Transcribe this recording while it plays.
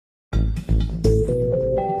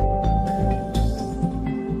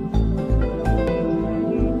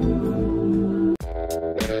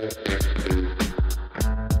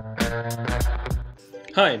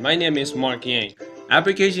Hi, my name is Mark Yang,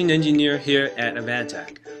 application engineer here at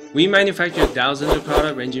Advantech. We manufacture thousands of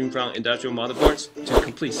products ranging from industrial motherboards to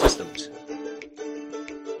complete systems.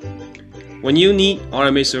 When you need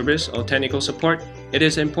RMA service or technical support, it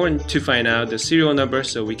is important to find out the serial number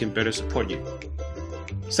so we can better support you.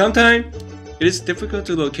 Sometimes it is difficult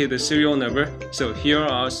to locate the serial number, so here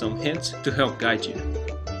are some hints to help guide you.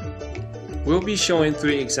 We'll be showing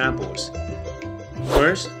 3 examples.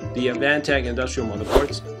 First, the Advantech industrial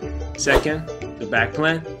motherboards. Second, the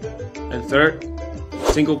backplane. And third,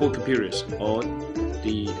 single board computers or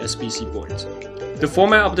the SBC boards. The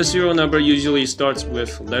format of the serial number usually starts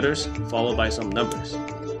with letters followed by some numbers.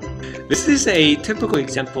 This is a typical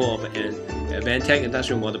example of an Advantech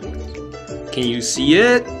industrial motherboard. Can you see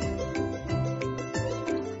it?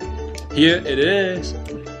 Here it is.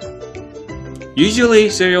 Usually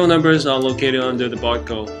serial numbers are located under the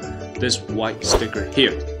barcode, this white sticker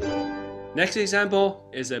here. Next example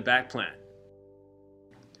is a backplane.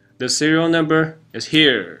 The serial number is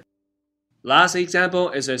here. Last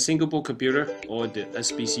example is a single board computer or the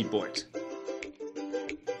SBC board.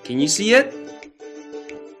 Can you see it?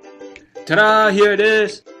 Ta-da! Here it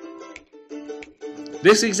is!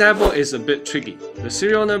 This example is a bit tricky. The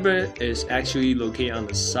serial number is actually located on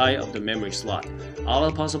the side of the memory slot.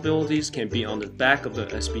 Other possibilities can be on the back of the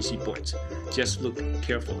SBC boards. Just look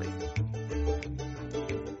carefully.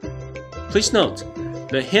 Please note,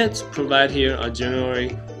 the hints provided here are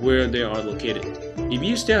generally where they are located. If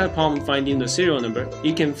you still have a problem finding the serial number,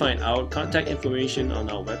 you can find our contact information on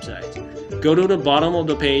our website. Go to the bottom of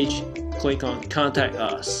the page, click on Contact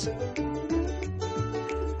Us.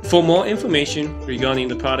 For more information regarding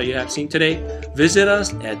the product you have seen today, visit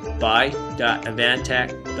us at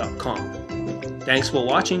buy.advantech.com. Thanks for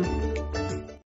watching.